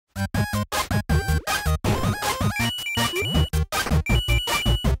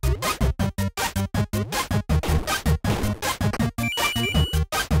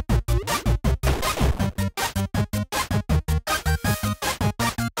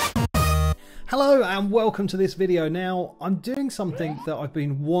Hello and welcome to this video. Now I'm doing something that I've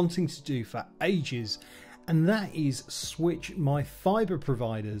been wanting to do for ages, and that is switch my fibre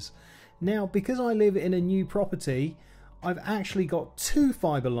providers. Now because I live in a new property, I've actually got two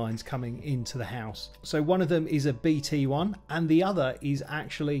fibre lines coming into the house. So one of them is a BT one and the other is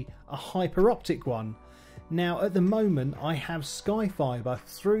actually a Hyperoptic one. Now at the moment I have Sky Fibre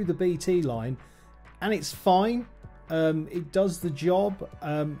through the BT line and it's fine. It does the job.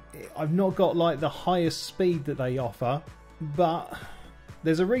 I've not got like the highest speed that they offer, but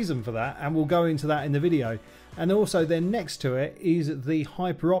there's a reason for that and we'll go into that in the video. And also then next to it is the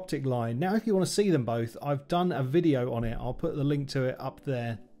Hyperoptic line. Now if you want to see them both, I've done a video on it. I'll put the link to it up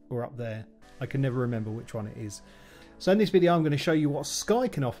there or up there. I can never remember which one it is. So in this video I'm going to show you what Sky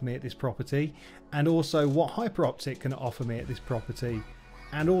can offer me at this property, and also what Hyperoptic can offer me at this property,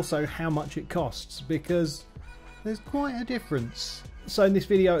 and also how much it costs, because there's quite a difference. So in this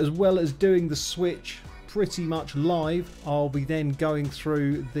video, as well as doing the switch pretty much live, I'll be then going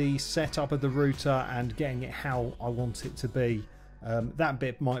through the setup of the router and getting it how I want it to be. That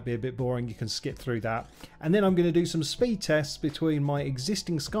bit might be a bit boring, you can skip through that. And then I'm going to do some speed tests between my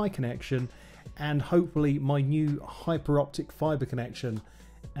existing Sky connection and hopefully my new Hyperoptic fibre connection,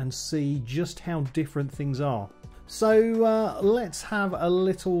 and see just how different things are. So let's have a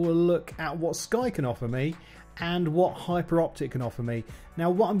little look at what Sky can offer me and what Hyperoptic can offer me. Now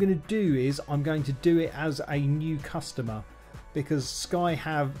what I'm going to do is I'm going to do it as a new customer, because Sky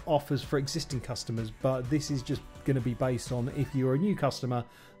have offers for existing customers, but this is just going to be based on if you're a new customer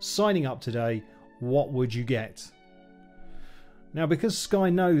signing up today, what would you get? Now because Sky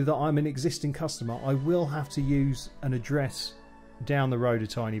know that I'm an existing customer, I will have to use an address down the road a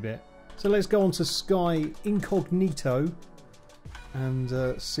tiny bit. So let's go on to Sky Incognito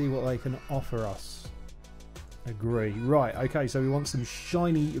and see what they can offer us. Agree. Right, okay, so we want some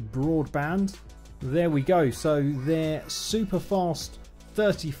shiny broadband. There we go. So their super fast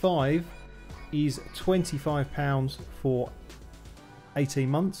 35 is £25 for 18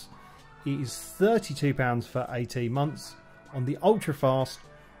 months. It is £32 for 18 months on the ultra fast,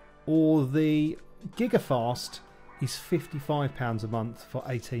 or the gigafast is £55 a month for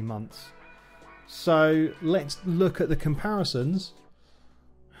 18 months. So let's look at the comparisons.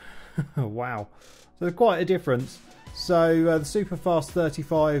 Wow. So there's quite a difference. So the super fast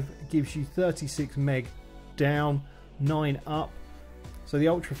 35 gives you 36 meg down, 9 up. So the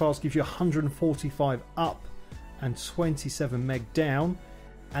ultra fast gives you 145 up and 27 meg down.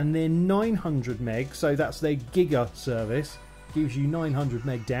 And then 900 meg, so that's their giga service, gives you 900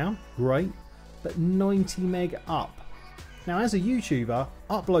 meg down, great, but 90 meg up. Now as a YouTuber,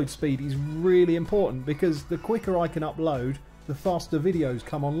 upload speed is really important, because the quicker I can upload, the faster videos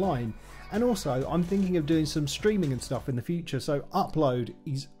come online. And also I'm thinking of doing some streaming and stuff in the future, so upload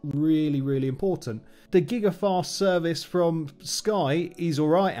is really important. The gigafast service from Sky is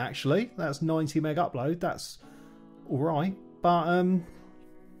alright actually. That's 90 meg upload, that's alright, but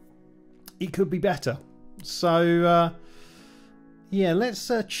it could be better. So yeah, let's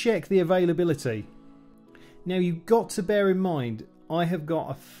check the availability. Now you've got to bear in mind I have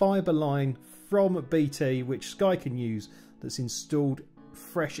got a fibre line from BT which Sky can use that's installed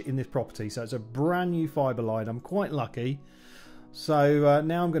fresh in this property, so it's a brand new fibre line. I'm quite lucky. So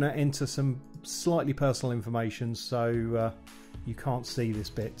now I'm going to enter some slightly personal information, so you can't see this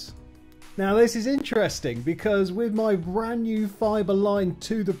bit. Now this is interesting, because with my brand new fibre line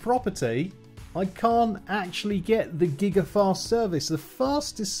to the property, I can't actually get the gigafast service. The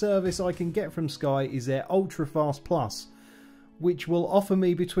fastest service I can get from Sky is their Ultra Fast Plus, which will offer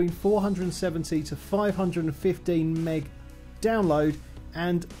me between 470 to 515 meg download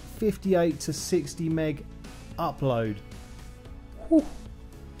and 58 to 60 meg upload. Whew.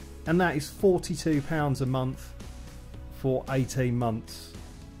 And that is £42 a month for 18 months.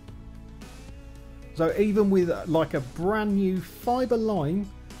 So even with like a brand new fibre line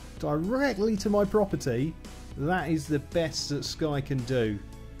directly to my property, that is the best that Sky can do.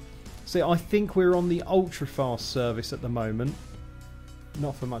 See, I think we're on the ultra fast service at the moment.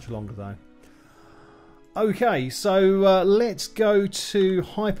 Not for much longer though. Okay, so let's go to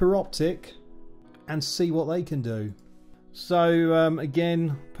Hyperoptic and see what they can do. So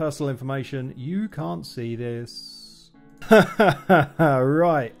again, personal information, you can't see this.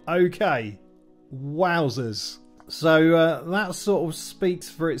 Right, okay. Wowzers. So that sort of speaks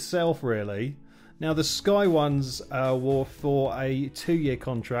for itself really. Now the Sky ones were for a 2-year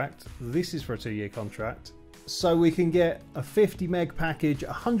contract. This is for a 2-year contract. So we can get a 50 meg package, a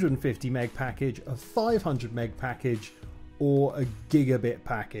 150 meg package, a 500 meg package, or a gigabit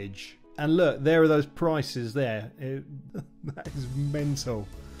package. And look, there are those prices there. That is mental.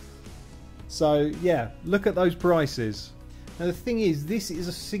 So yeah, look at those prices. Now the thing is, this is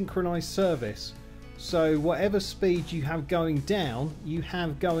a synchronized service, so whatever speed you have going down, you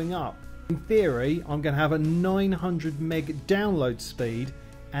have going up. In theory, I'm going to have a 900 meg download speed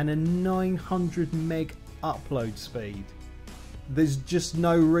and a 900 meg upload speed. There's just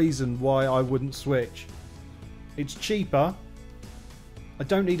no reason why I wouldn't switch. It's cheaper. I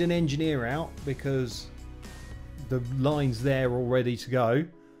don't need an engineer out because the line's there all ready to go.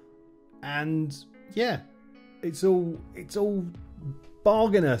 And yeah, it's all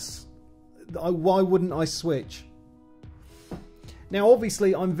bargainous. Why wouldn't I switch? Now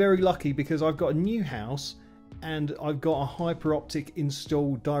obviously I'm very lucky because I've got a new house and I've got a Hyperoptic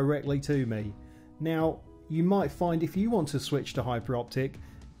installed directly to me. Now you might find if you want to switch to Hyperoptic,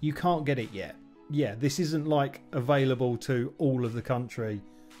 you can't get it yet. Yeah, this isn't like available to all of the country.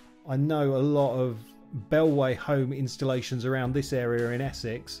 I know a lot of Bellway home installations around this area in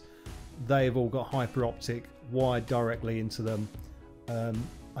Essex, they've all got Hyperoptic wired directly into them. I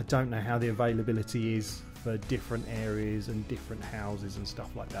don't know how the availability is for different areas and different houses and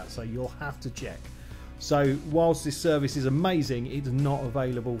stuff like that, so you'll have to check. So whilst this service is amazing, it's not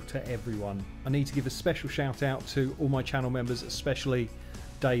available to everyone. I need to give a special shout out to all my channel members, especially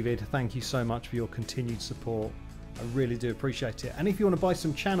David. Thank you so much for your continued support. I really do appreciate it. And if you want to buy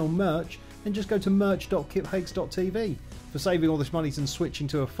some channel merch, then just go to merch.kiphakes.tv. For saving all this money and switching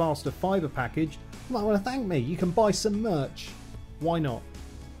to a faster fibre package, you might want to thank me. You can buy some merch. Why not?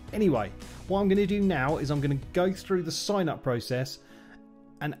 Anyway, what I'm going to do now is I'm going to go through the sign up process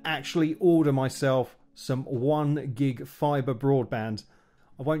and actually order myself some 1 gig fibre broadband.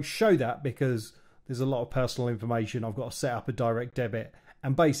 I won't show that because there's a lot of personal information. I've got to set up a direct debit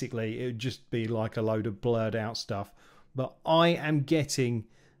and basically it would just be like a load of blurred out stuff. But I am getting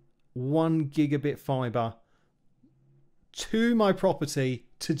 1 gigabit fibre to my property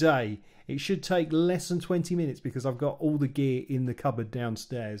today. It should take less than 20 minutes because I've got all the gear in the cupboard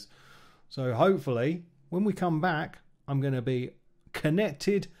downstairs. So hopefully when we come back, I'm going to be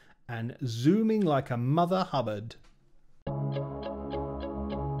connected and zooming like a Mother Hubbard.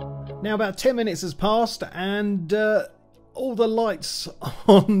 Now about 10 minutes has passed and all the lights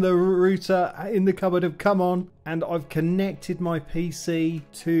on the router in the cupboard have come on, and I've connected my PC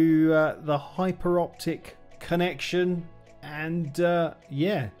to the Hyperoptic connection, and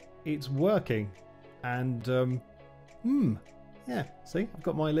yeah, it's working. And yeah, see, I've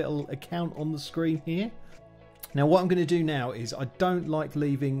got my little account on the screen here. Now what I'm going to do now is I don't like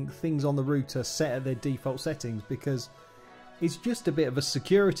leaving things on the router set at their default settings because it's just a bit of a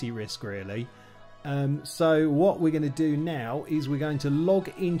security risk really. So what we're going to do now is we're going to log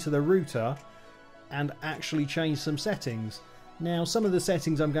into the router and actually change some settings. Now some of the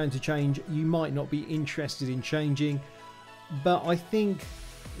settings I'm going to change you might not be interested in changing, but I think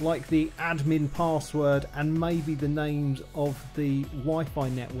like the admin password and maybe the names of the Wi-Fi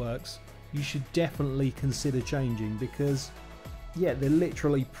networks you should definitely consider changing because yeah, they're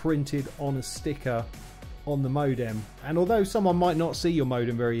literally printed on a sticker on the modem, and although someone might not see your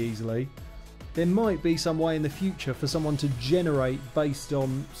modem very easily, there might be some way in the future for someone to generate based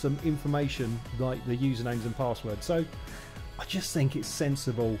on some information like the usernames and passwords. So I just think it's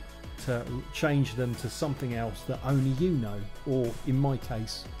sensible to change them to something else that only you know, or in my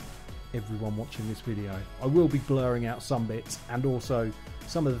case everyone watching this video. I will be blurring out some bits, and also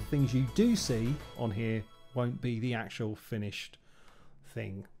some of the things you do see on here won't be the actual finished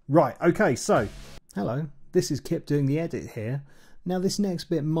thing. Right, okay, so hello, this is Kip doing the edit here. Now this next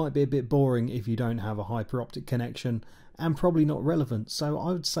bit might be a bit boring if you don't have a Hyperoptic connection and probably not relevant, so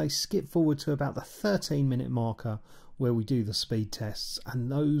I would say skip forward to about the 13-minute marker where we do the speed tests,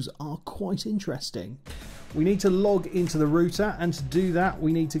 and those are quite interesting. We need to log into the router, and to do that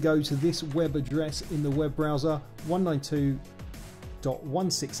we need to go to this web address in the web browser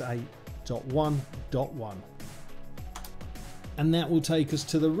 192.168.1.1, and that will take us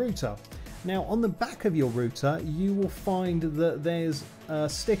to the router. Now on the back of your router you will find that there's a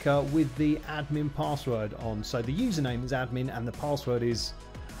sticker with the admin password on. So the username is admin and the password is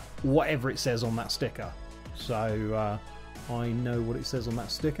whatever it says on that sticker. So I know what it says on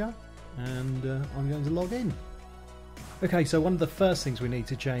that sticker, and I'm going to log in. Okay, so one of the first things we need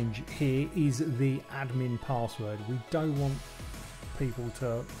to change here is the admin password. We don't want people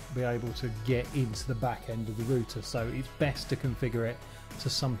to be able to get into the back end of the router, so it's best to configure it to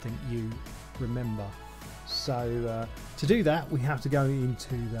something you remember. So to do that we have to go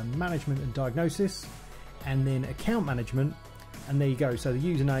into the management and diagnosis, and then account management, and there you go. So the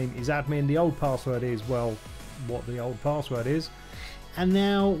username is admin, the old password is, well, what the old password is, and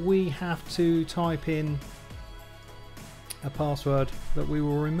now we have to type in a password that we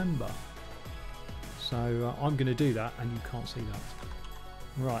will remember. So I'm going to do that, and you can't see that.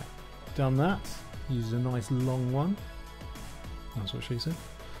 Right, done that. Used a nice long one. That's what she said.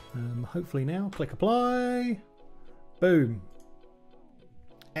 Hopefully now, click apply. Boom.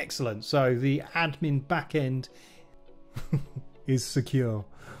 Excellent. So the admin backend is secure.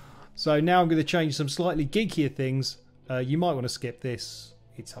 So now I'm going to change some slightly geekier things. You might want to skip this.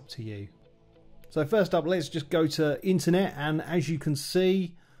 It's up to you. So first up, let's just go to internet, and as you can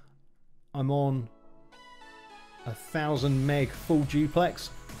see, I'm on 1000 meg full duplex.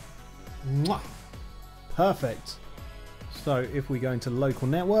 Mwah! Perfect. So if we go into local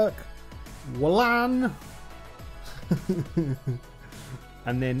network, WLAN,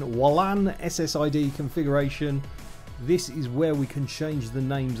 and then WLAN SSID configuration, this is where we can change the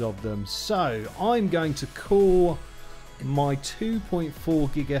names of them. So I'm going to call my 2.4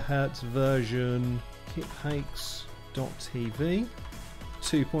 gigahertz version kiphakes.tv.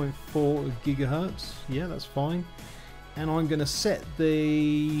 2.4 gigahertz, yeah, that's fine. And I'm going to set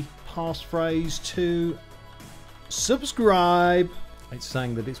the passphrase to subscribe. It's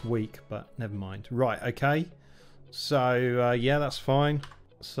saying that it's weak, but never mind. Right, okay. So yeah, that's fine.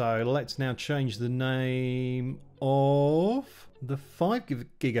 So let's now change the name of the 5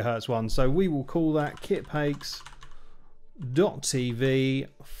 gigahertz one. So we will call that kiphakes.tv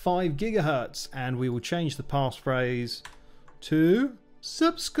 5 gigahertz, and we will change the passphrase to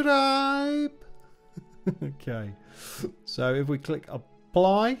subscribe. Okay, so if we click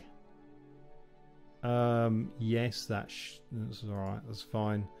apply, yes, that's alright, that's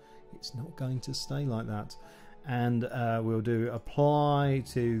fine. It's not going to stay like that. And we'll do apply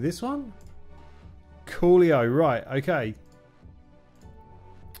to this one. Coolio. Right, okay.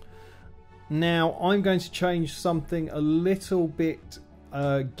 Now I'm going to change something a little bit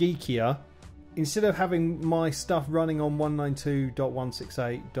geekier. Instead of having my stuff running on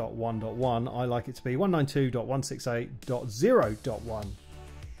 192.168.1.1, I like it to be 192.168.0.1.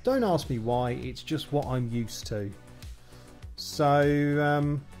 Don't ask me why, it's just what I'm used to.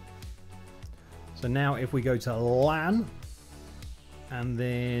 So, so now if we go to LAN and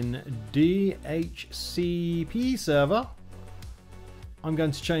then DHCP server, I'm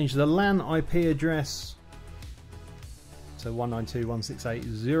going to change the LAN IP address to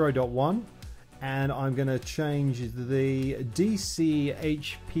 192.168.0.1, and I'm going to change the DCHPCP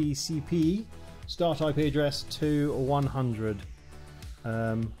start IP address to 100.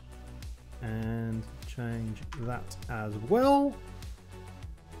 And change that as well.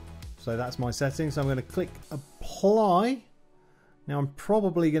 So that's my settings. So I'm going to click apply. Now I'm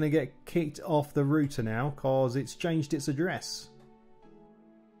probably going to get kicked off the router now because it's changed its address.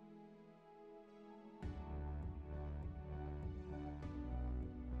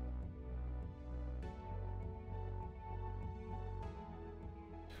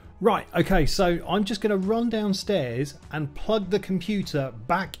 Right, okay, so I'm just going to run downstairs and plug the computer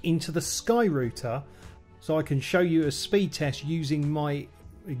back into the Sky router so I can show you a speed test using my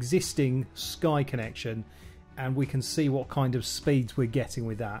existing Sky connection, and we can see what kind of speeds we're getting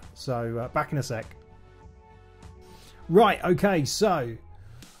with that. So back in a sec. Right, okay, so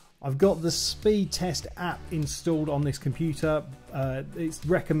I've got the speed test app installed on this computer. It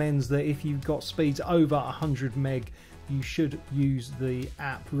recommends that if you've got speeds over 100 meg, you should use the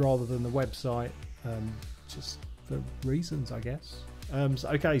app rather than the website, just for reasons, I guess.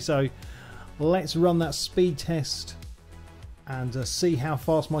 Okay, so let's run that speed test and see how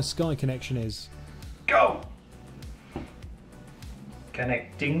fast my Sky connection is. Go!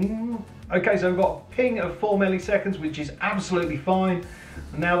 Connecting. Okay, so we've got a ping of 4 milliseconds, which is absolutely fine.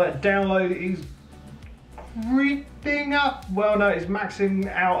 Now that download is creeping up. Well, no, it's maxing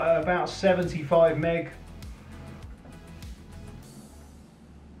out at about 75 meg.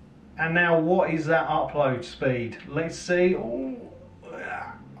 And now what is that upload speed? Let's see. Oh,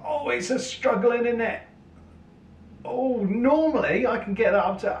 it's a struggling, isn't it? Oh, normally I can get that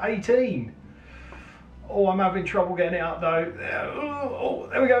up to 18. Oh, I'm having trouble getting it up though. Oh,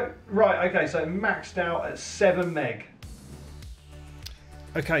 there we go. Right, okay, so maxed out at 7 meg.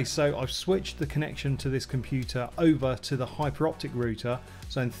 Okay, so I've switched the connection to this computer over to the Hyperoptic router.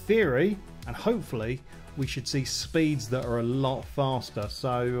 So in theory, and hopefully, we should see speeds that are a lot faster.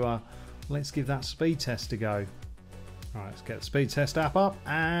 So let's give that speed test a go. All right, let's get the speed test app up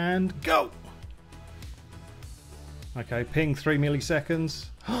and go. Okay, ping 3 milliseconds.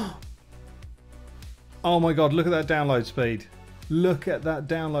 Oh my God, look at that download speed. Look at that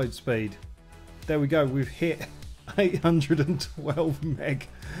download speed. There we go, we've hit 812 meg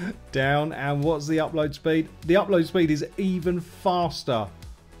down. And what's the upload speed? The upload speed is even faster.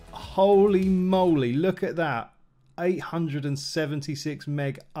 Holy moly, look at that. 876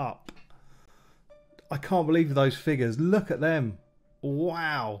 meg up. I can't believe those figures. Look at them.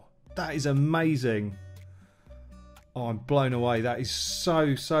 Wow, that is amazing. Oh, I'm blown away. That is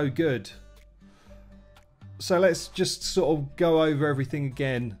so good. So let's just sort of go over everything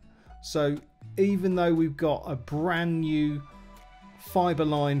again. So even though we've got a brand new fibre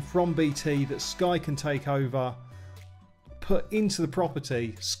line from BT that Sky can take over, put into the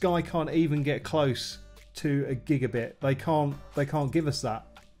property, Sky can't even get close to a gigabit. They can't give us that.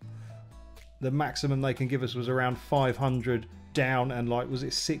 The maximum they can give us was around 500 down and like, was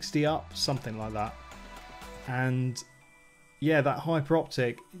it 60 up? Something like that. And yeah, that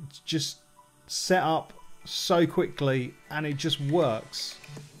Hyperoptic just set up so quickly and it just works.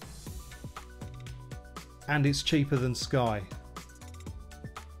 And it's cheaper than Sky.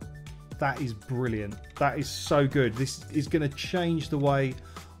 That is brilliant. That is so good. This is going to change the way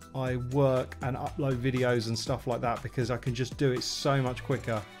I work and upload videos and stuff like that, because I can just do it so much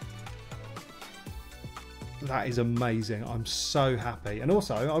quicker. That is amazing. I'm so happy. And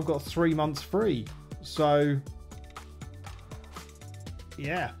also I've got 3 months free. So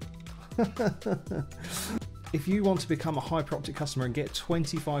yeah. If you want to become a Hyperoptic customer and get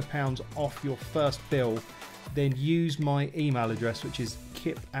 £25 off your first bill, then use my email address, which is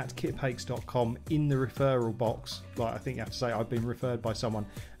kip@kiphakes.com, in the referral box. Like, I think you have to say I've been referred by someone,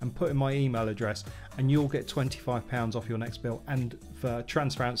 and put in my email address and you'll get £25 off your next bill. And for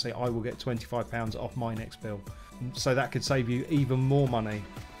transparency, I will get £25 off my next bill. So that could save you even more money.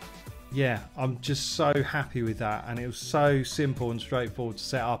 Yeah, I'm just so happy with that, and it was so simple and straightforward to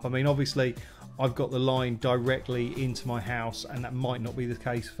set up. I mean, obviously I've got the line directly into my house, and that might not be the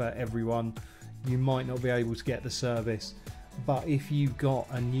case for everyone. You might not be able to get the service, but if you've got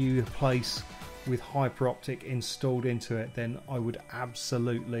a new place with Hyperoptic installed into it, then I would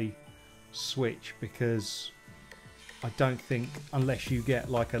absolutely switch, because I don't think, unless you get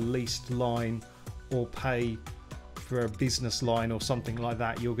like a leased line or pay for a business line or something like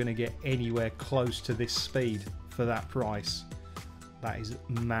that, you're going to get anywhere close to this speed for that price. That is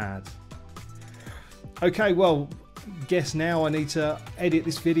mad. Okay, well, guess now I need to edit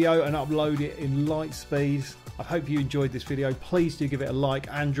this video and upload it in light speed. I hope you enjoyed this video. Please do give it a like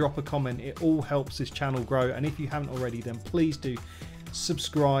and drop a comment. It all helps this channel grow, and if you haven't already, then please do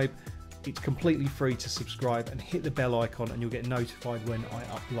subscribe. It's completely free to subscribe, and hit the bell icon and you'll get notified when I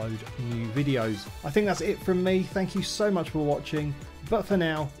upload new videos. I think that's it from me. Thank you so much for watching, but for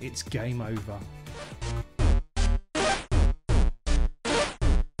now it's game over.